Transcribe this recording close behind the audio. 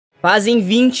Fazem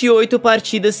 28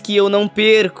 partidas que eu não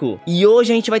perco, e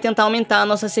hoje a gente vai tentar aumentar a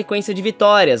nossa sequência de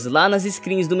vitórias lá nas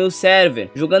screens do meu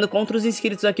server, jogando contra os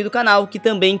inscritos aqui do canal que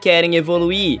também querem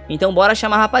evoluir. Então bora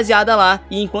chamar a rapaziada lá,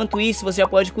 e enquanto isso você já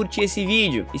pode curtir esse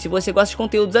vídeo. E se você gosta de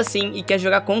conteúdos assim e quer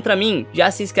jogar contra mim,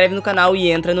 já se inscreve no canal e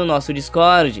entra no nosso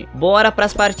Discord. Bora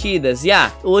pras partidas, e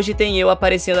hoje tem eu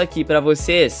aparecendo aqui pra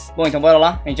vocês. Bom, então bora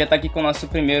lá, a gente já tá aqui com o nosso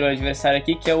primeiro adversário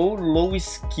aqui, que é o Low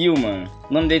Skill, mano.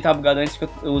 O nome dele tá bugado antes que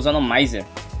eu usando o Miser.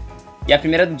 E é a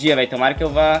primeira do dia, velho. Tomara que eu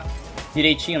vá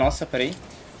direitinho. Nossa, peraí.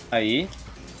 Aí.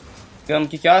 Pegamos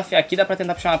kick-off. Aqui dá pra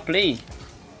tentar puxar uma play.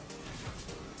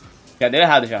 Já deu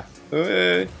errado, já.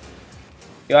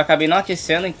 Eu acabei não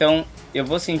aquecendo, então eu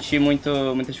vou sentir muita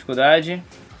dificuldade.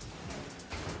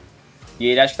 E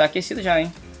ele acha que tá aquecido já,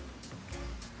 hein.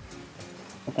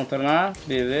 Vou contornar.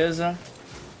 Beleza.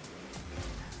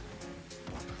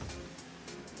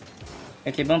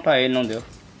 Tentei bumpar ele, não deu.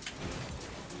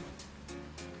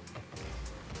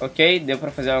 Ok, deu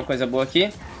pra fazer uma coisa boa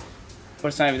aqui.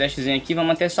 Forçar um dashzinho aqui, vamos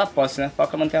manter só a posse, né?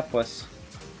 Foca manter a posse.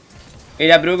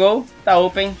 Ele abriu o gol, tá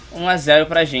open, 1 a 0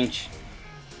 pra gente.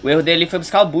 O erro dele foi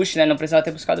buscar o boost, né? Não precisava ter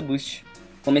buscado o boost.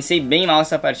 Comecei bem mal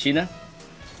essa partida.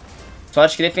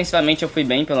 Sorte que defensivamente eu fui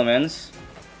bem, pelo menos.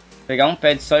 Vou pegar um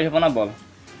pad só e já vou na bola.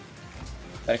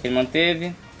 Espero que ele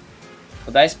manteve.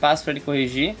 Vou dar espaço pra ele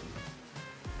corrigir.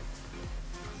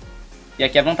 E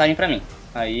aqui é vantagem pra mim.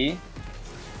 Aí.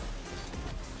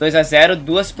 2 a 0,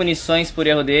 duas punições por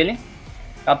erro dele.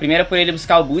 A primeira por ele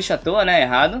buscar o boost à toa, né?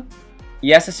 Errado.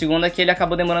 E essa segunda que ele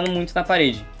acabou demorando muito na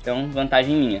parede. Então,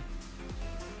 vantagem minha.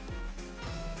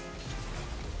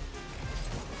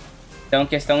 Então,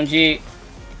 questão de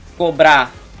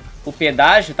cobrar o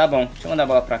pedágio, tá bom. Deixa eu mandar a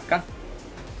bola pra cá.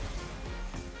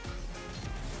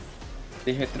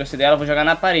 Deixa eu retroceder ela, vou jogar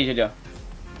na parede ali, ó.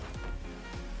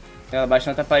 Ela bate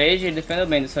na outra parede e ele defendeu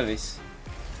bem dessa vez.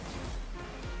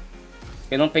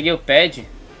 Eu não peguei o pad.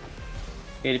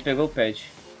 Ele pegou o pad.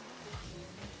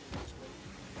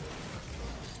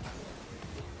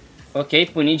 Ok,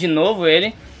 puni de novo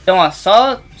ele. Então, ó,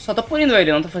 só tô punindo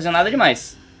ele, não tô fazendo nada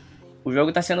demais. O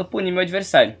jogo tá sendo punir meu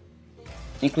adversário.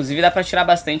 Inclusive dá pra tirar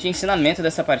bastante ensinamento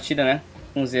dessa partida, né?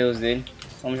 Com os erros dele.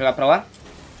 Vamos jogar pra lá.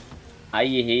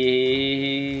 Aí,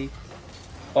 errei.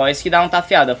 Ó, esse que dá um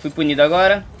tafiado. Fui punido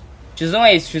agora. X1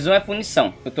 é isso, X1 é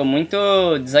punição. Eu tô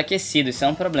muito desaquecido, isso é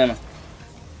um problema.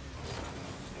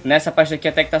 Nessa parte aqui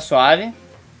até que tá suave.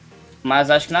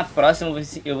 Mas acho que na próxima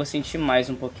eu vou sentir mais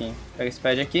um pouquinho. Pega esse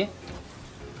pad aqui.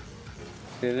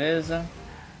 Beleza.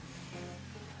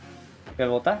 Quer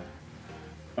voltar?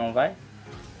 Não vai.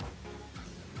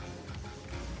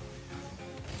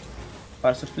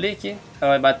 Passa o flick.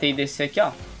 Ela vai bater e descer aqui,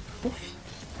 ó. Uf.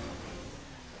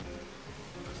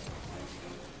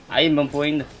 Aí, bumpou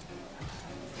ainda.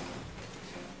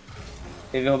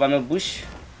 Teve que roubar meu boost.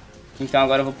 Então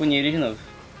agora eu vou punir ele de novo.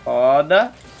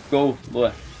 Roda. Gol.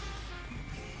 Boa.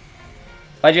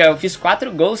 Pode ver, eu fiz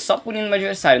 4 gols só punindo meu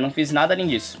adversário. Não fiz nada além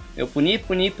disso. Eu puni.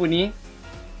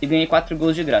 E ganhei 4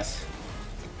 gols de graça.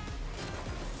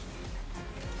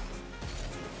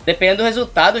 Dependendo do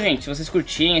resultado, gente. Se vocês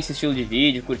curtirem esse estilo de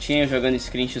vídeo, curtirem eu jogando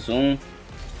screen X1,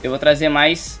 eu vou trazer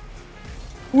mais...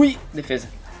 Ui! Defesa.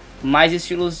 Mais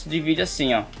estilos de vídeo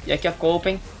assim, ó. E aqui ficou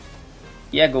open.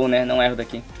 E é gol, né? Não erro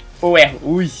daqui. Ou erro.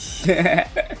 Ui.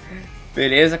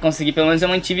 Beleza, consegui. Pelo menos eu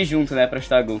mantive junto, né? Pra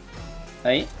chutar gol.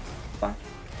 Aí. Opa.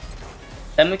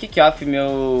 Até meu kick-off,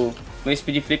 meu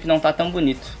speed flip não tá tão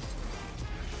bonito.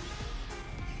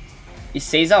 E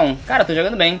 6 a 1. Cara, eu tô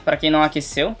jogando bem. Pra quem não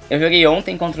aqueceu. Eu joguei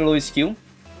ontem contra o Low Skill.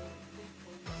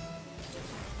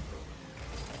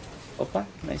 Opa,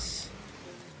 mas...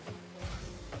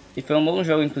 E foi um bom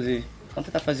jogo, inclusive. Vamos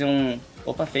tentar fazer um...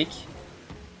 Opa, fake.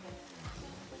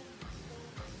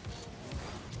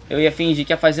 Eu ia fingir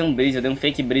que ia fazer um breeze, eu dei um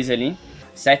fake breeze ali.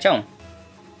 7 a 1.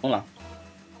 Vamos lá.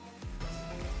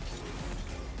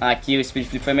 Aqui o speed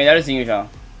flip foi melhorzinho já.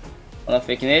 Vou dar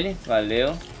fake nele,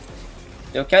 valeu.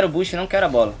 Eu quero o boost, não quero a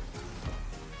bola.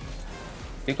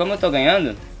 E como eu tô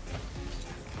ganhando,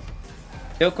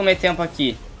 se eu comer tempo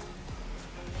aqui...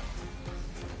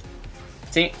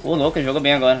 Sim, o louco, ele jogou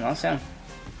bem agora, nossa.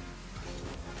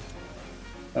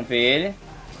 Tampei ele.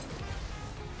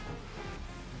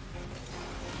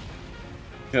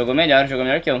 Jogou melhor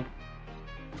que eu.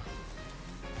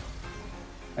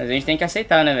 Mas a gente tem que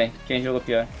aceitar, né, velho? Quem jogou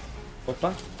pior.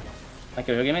 Opa.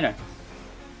 Aqui eu joguei melhor.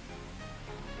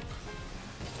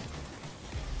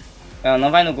 Ela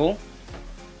não vai no gol.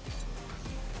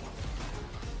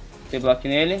 Dei bloco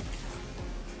nele.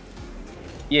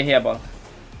 E errei a bola.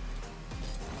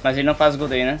 Mas ele não faz gol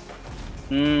daí, né?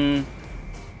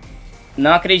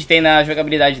 Não acreditei na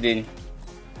jogabilidade dele.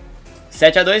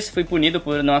 7-2, fui punido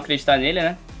por não acreditar nele,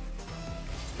 né?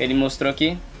 Ele mostrou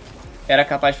que era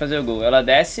capaz de fazer o gol. Ela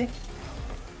desce.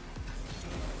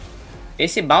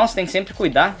 Esse bounce tem que sempre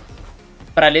cuidar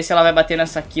pra ler se ela vai bater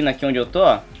nessa quina aqui onde eu tô,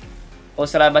 ó, ou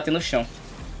se ela vai bater no chão.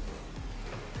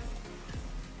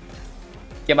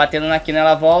 Porque batendo na quina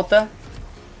ela volta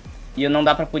e não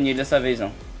dá pra punir dessa vez,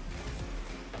 não.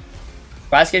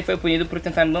 Quase que ele foi punido por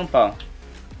tentar me bumpar, ó.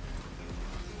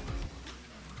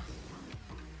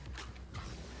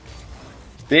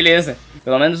 Beleza.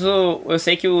 Pelo menos eu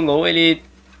sei que o low, ele...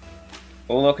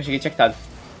 Ô, louco, eu cheguei checkado.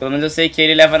 Pelo menos eu sei que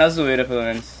ele leva na zoeira, pelo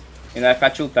menos. Ele não vai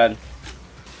ficar tiltado.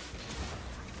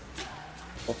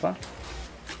 Opa.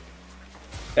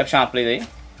 Quer puxar uma play daí?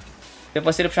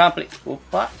 Depois ele puxar uma play.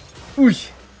 Opa. Ui.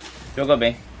 Jogou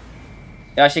bem.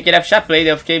 Eu achei que ele ia puxar play,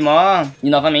 daí eu fiquei mó... E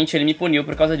novamente ele me puniu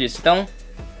por causa disso. Então,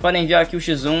 podem ver aqui o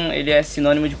X1, ele é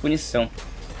sinônimo de punição.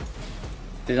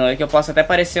 Vocês vão ver que eu posso até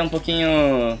parecer um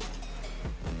pouquinho...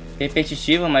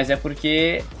 repetitivo, mas é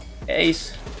porque... é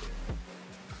isso.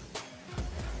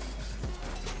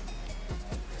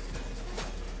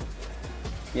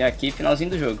 E aqui, finalzinho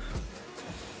do jogo.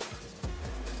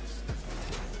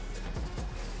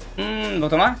 Vou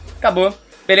tomar? Acabou.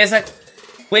 Beleza.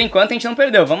 Por enquanto a gente não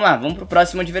perdeu. Vamos lá, vamos pro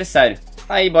próximo adversário.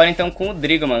 Aí, bora então com o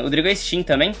Drigo, mano. O Drigo é Steam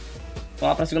também. Vamos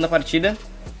lá pra segunda partida.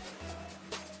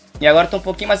 E agora tô um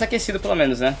pouquinho mais aquecido, pelo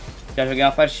menos, né? Já joguei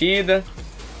uma partida.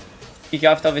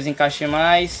 Kick-off talvez encaixe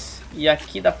mais. E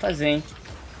aqui dá pra fazer, hein?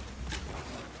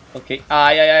 Ok.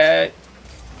 Ai, ai, ai.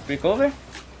 Recover?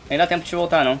 Nem dá tempo de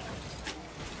voltar, não.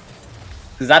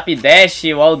 Zap dash,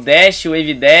 wall dash,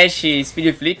 wave dash,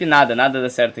 speed flip, nada dá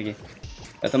certo aqui.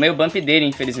 Eu tomei o bump dele,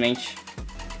 infelizmente.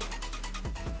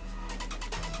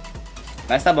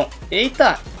 Mas tá bom.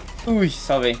 Eita! Ui,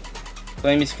 salvei.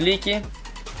 Tomei misclick.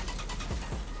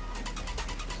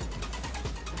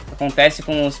 Acontece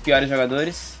com os piores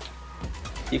jogadores.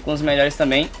 E com os melhores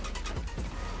também.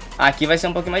 Aqui vai ser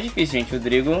um pouquinho mais difícil, gente. O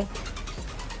Drigo,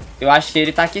 eu acho que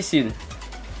ele tá aquecido.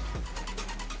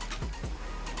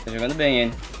 Tá jogando bem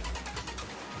ele.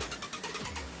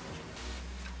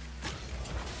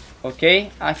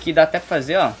 Ok, aqui dá até pra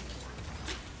fazer, ó.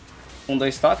 Com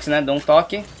 2 toques, né? Dou um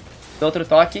toque, dou outro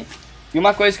toque. E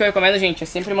uma coisa que eu recomendo, gente, é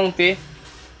sempre manter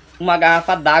uma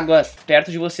garrafa d'água perto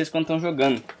de vocês quando estão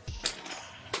jogando.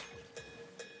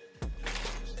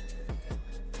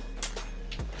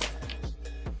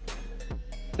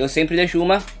 Eu sempre deixo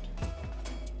uma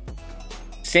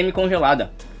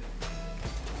semi-congelada.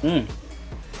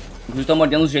 Inclusive tô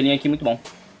mordendo os gelinhos aqui, muito bom.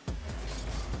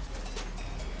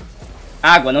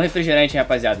 Água, não refrigerante,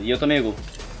 rapaziada. E eu tomei gol.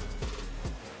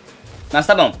 Mas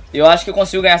tá bom. Eu acho que eu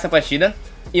consigo ganhar essa partida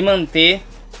e manter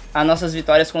as nossas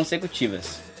vitórias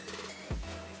consecutivas.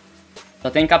 Só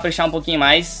tenho que caprichar um pouquinho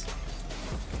mais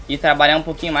e trabalhar um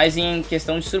pouquinho mais em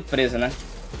questão de surpresa, né?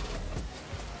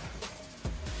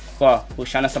 Ó,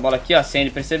 puxar nessa bola aqui, ó, sem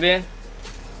ele perceber.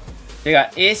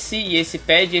 Pegar esse e esse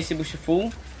pad, esse boost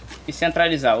full e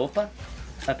centralizar. Opa,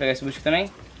 vai pegar esse boost também.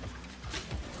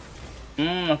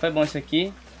 Não foi bom isso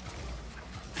aqui.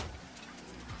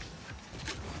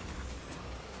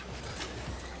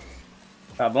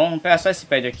 Tá bom, vamos pegar só esse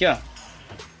pad aqui, ó.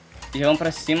 E já vamos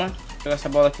pra cima. Jogar essa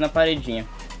bola aqui na paredinha.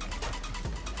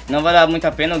 Não vai dar muito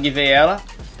a pena, eu givei ela.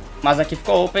 Mas aqui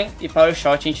ficou open e power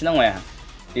shot a gente não erra.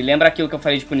 E lembra aquilo que eu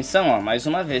falei de punição, ó, mais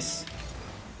uma vez.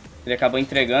 Ele acabou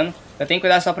entregando. Eu tenho que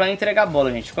cuidar só pra não entregar a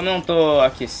bola, gente. Como eu não tô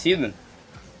aquecido,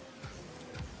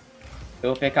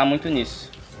 eu vou pecar muito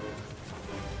nisso.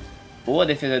 Boa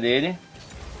defesa dele.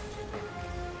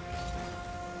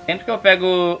 Sempre que eu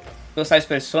pego velocidade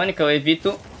supersônica, eu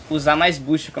evito usar mais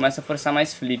boost. Começa a forçar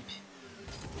mais flip.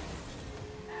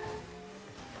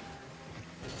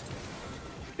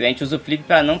 A gente usa o flip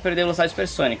pra não perder velocidade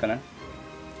supersônica, né?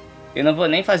 Eu não vou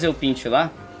nem fazer o pinch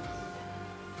lá.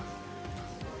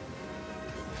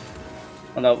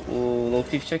 Vou dar o low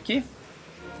 50 aqui.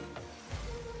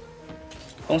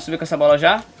 Vamos subir com essa bola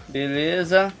já.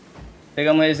 Beleza.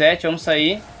 Pegamos o reset, vamos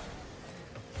sair.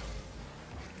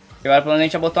 E agora pelo menos a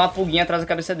gente vai botar uma pulguinha atrás da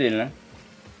cabeça dele, né?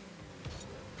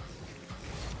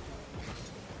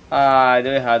 Ah,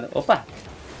 deu errado. Opa!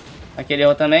 Aqui ele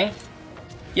errou também.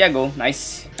 E é gol,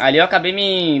 nice. Ali eu acabei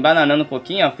me bananando um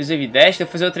pouquinho, ó. Fiz o evidash, eu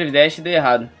fiz outro evidash e deu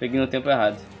errado. Peguei no tempo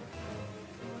errado.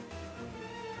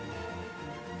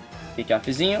 Aqui,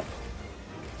 offzinho.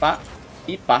 Pá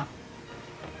e pá.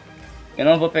 Eu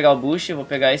não vou pegar o boost, eu vou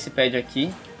pegar esse pad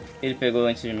aqui. Ele pegou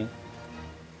antes de mim.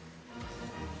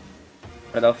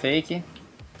 Pra dar o fake.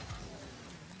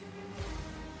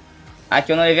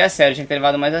 Aqui eu não levei a sério, tinha que ter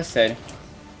levado mais a sério.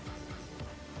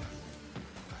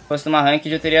 Se fosse numa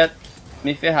ranked eu teria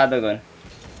me ferrado agora.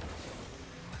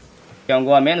 Que é um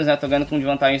gol a menos, né? Tô ganhando com um de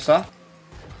vantagem só.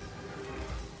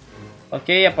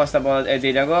 Ok, a posse da bola é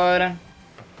dele agora.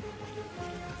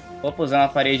 Opa, usando a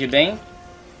parede bem.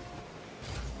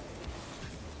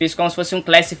 Fiz como se fosse um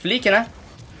class flick, né?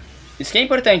 Isso que é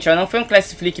importante, ó. Não foi um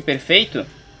class flick perfeito,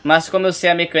 mas como eu sei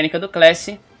a mecânica do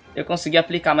class, eu consegui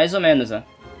aplicar mais ou menos, ó.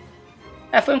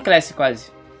 É, foi um class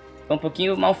quase. Foi um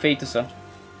pouquinho mal feito só.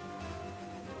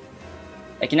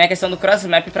 É que nem a questão do cross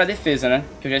map pra defesa, né?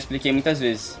 Que eu já expliquei muitas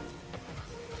vezes.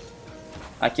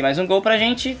 Aqui mais um gol pra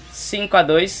gente. 5 a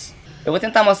 2. Eu vou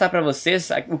tentar mostrar pra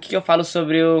vocês o que eu falo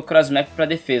sobre o cross map pra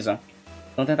defesa, ó.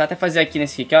 Vamos tentar até fazer aqui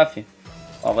nesse kickoff.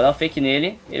 Ó, vou dar o fake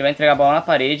nele. Ele vai entregar a bola na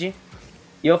parede.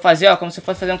 E eu vou fazer, ó, como se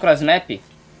fosse fazer um cross map.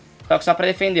 Só que só pra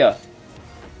defender, ó.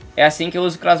 É assim que eu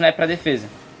uso o cross map pra defesa.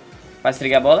 Faz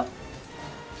entregar a bola.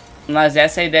 Mas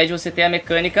essa é a ideia de você ter a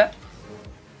mecânica,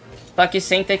 só que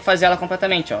sem ter que fazer ela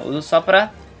completamente, ó. Uso só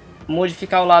pra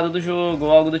modificar o lado do jogo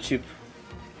ou algo do tipo.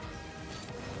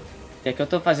 E aqui eu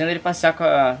tô fazendo ele passear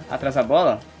atrás da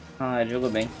bola. Ah, ele jogou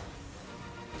bem.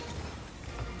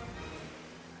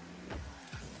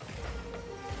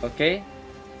 Ok.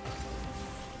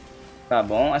 Tá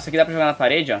bom. Essa aqui dá pra jogar na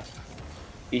parede, ó.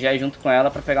 E já ir junto com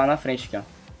ela pra pegar ela na frente aqui, ó.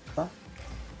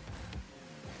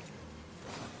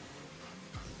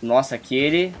 Nossa, aqui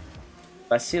ele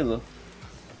vacilou.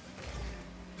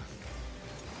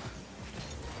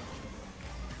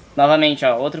 Novamente,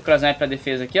 ó, outro crossmap pra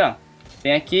defesa aqui, ó.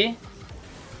 Vem aqui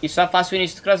e só faço o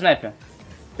início do crossmap, ó.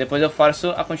 Depois eu forço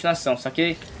a continuação. Só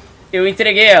que eu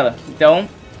entreguei ela, então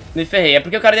me ferrei. É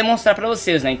porque eu quero demonstrar pra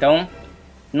vocês, né? Então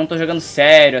não tô jogando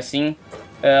sério, assim,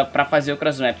 pra fazer o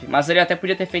crossmap. Mas ele até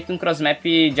podia ter feito um crossmap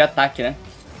de ataque, né?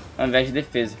 Ao invés de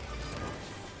defesa.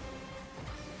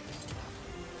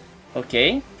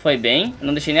 Ok, foi bem.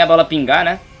 Não deixei nem a bola pingar,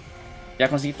 né? Já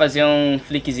consegui fazer um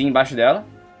flickzinho embaixo dela.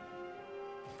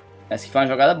 Essa aqui foi uma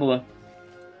jogada boa.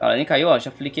 Ela nem caiu, ó. Já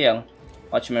fliquei ela.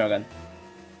 Ótima jogada.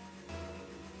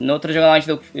 Na outra jogada a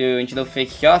gente deu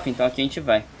fake off, então aqui a gente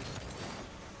vai.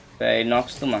 Pra ele não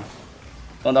acostumar.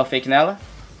 Vamos dar o fake nela.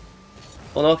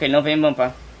 Ô louco, ele não vem me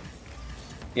bumpar.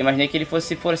 Eu imaginei que ele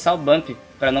fosse forçar o bump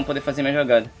pra não poder fazer minha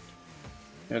jogada.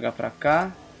 Vou jogar pra cá.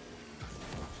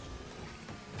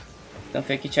 Então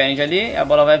fake challenge ali, a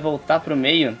bola vai voltar pro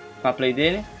meio com a play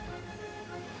dele.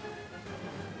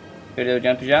 Perdeu o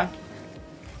jump já.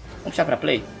 Vamos puxar pra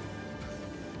play.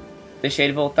 Deixei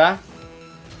ele voltar.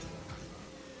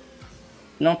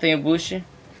 Não tem o boost.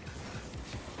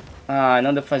 Ah,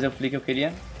 não deu pra fazer o flick que eu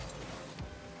queria.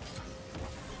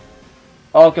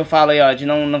 Ó o que eu falo aí, ó, de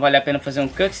não vale a pena fazer um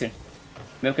cuxer.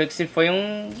 Meu cuxer foi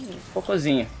um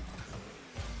cocôzinho.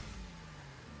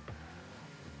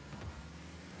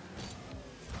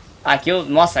 Aqui eu...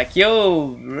 Nossa, aqui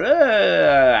eu...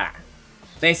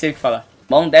 Nem sei o que falar.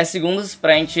 Bom, 10 segundos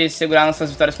pra gente segurar nossas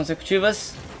vitórias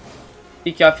consecutivas.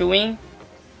 Pick off win.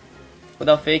 Vou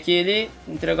dar o fake, ele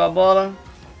entregou a bola.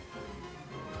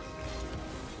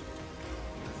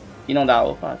 E não dá,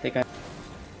 opa, tem que...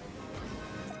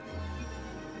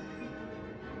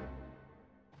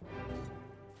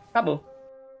 Acabou.